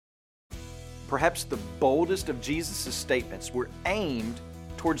perhaps the boldest of Jesus' statements, were aimed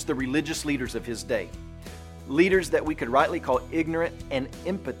towards the religious leaders of his day. Leaders that we could rightly call ignorant and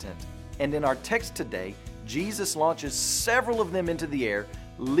impotent. And in our text today, Jesus launches several of them into the air,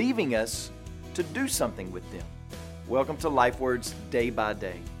 leaving us to do something with them. Welcome to Life Words Day by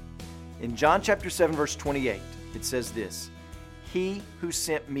Day. In John chapter 7, verse 28, it says this, "He who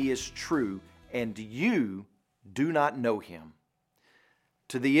sent me is true, and you do not know him."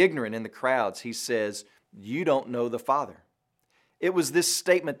 To the ignorant in the crowds, he says, "You don't know the Father." It was this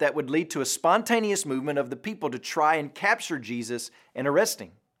statement that would lead to a spontaneous movement of the people to try and capture Jesus and arrest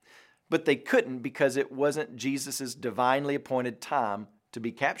him. But they couldn't because it wasn't Jesus' divinely appointed time to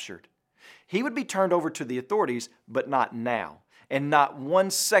be captured. He would be turned over to the authorities, but not now, and not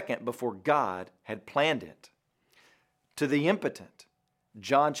 1 second before God had planned it. To the impotent,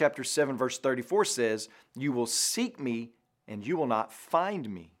 John chapter 7, verse 34 says, "You will seek me and you will not find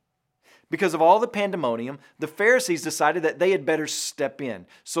me." Because of all the pandemonium, the Pharisees decided that they had better step in.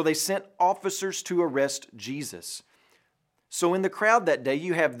 So they sent officers to arrest Jesus. So in the crowd that day,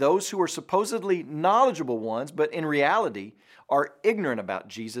 you have those who are supposedly knowledgeable ones, but in reality are ignorant about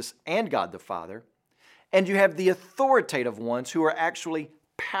Jesus and God the Father. And you have the authoritative ones who are actually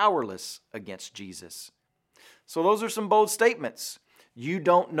powerless against Jesus. So those are some bold statements. You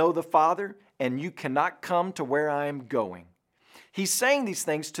don't know the Father, and you cannot come to where I am going. He's saying these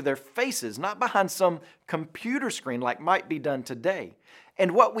things to their faces, not behind some computer screen like might be done today.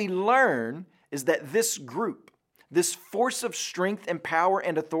 And what we learn is that this group, this force of strength and power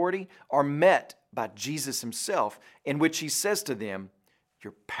and authority, are met by Jesus himself, in which he says to them,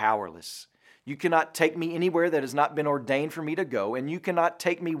 "You're powerless. You cannot take me anywhere that has not been ordained for me to go, and you cannot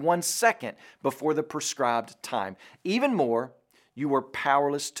take me 1 second before the prescribed time. Even more, you are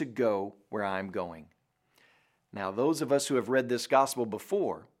powerless to go where I am going." Now, those of us who have read this gospel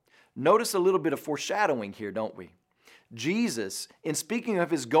before notice a little bit of foreshadowing here, don't we? Jesus, in speaking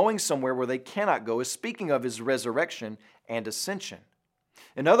of his going somewhere where they cannot go, is speaking of his resurrection and ascension.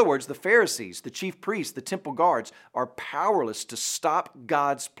 In other words, the Pharisees, the chief priests, the temple guards are powerless to stop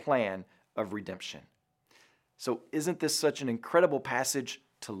God's plan of redemption. So isn't this such an incredible passage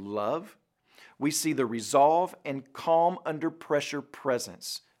to love? We see the resolve and calm under pressure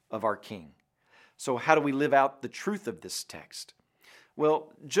presence of our King. So how do we live out the truth of this text?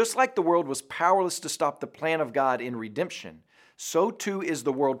 Well, just like the world was powerless to stop the plan of God in redemption, so too is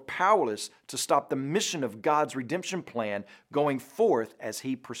the world powerless to stop the mission of God's redemption plan going forth as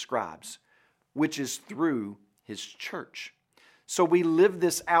he prescribes, which is through his church. So we live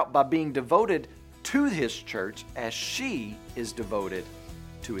this out by being devoted to his church as she is devoted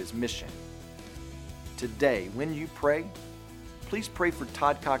to his mission. Today, when you pray, please pray for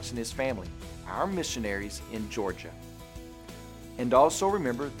Todd Cox and his family, our missionaries in Georgia. And also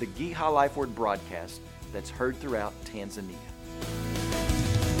remember the Giha Life Word broadcast that's heard throughout Tanzania.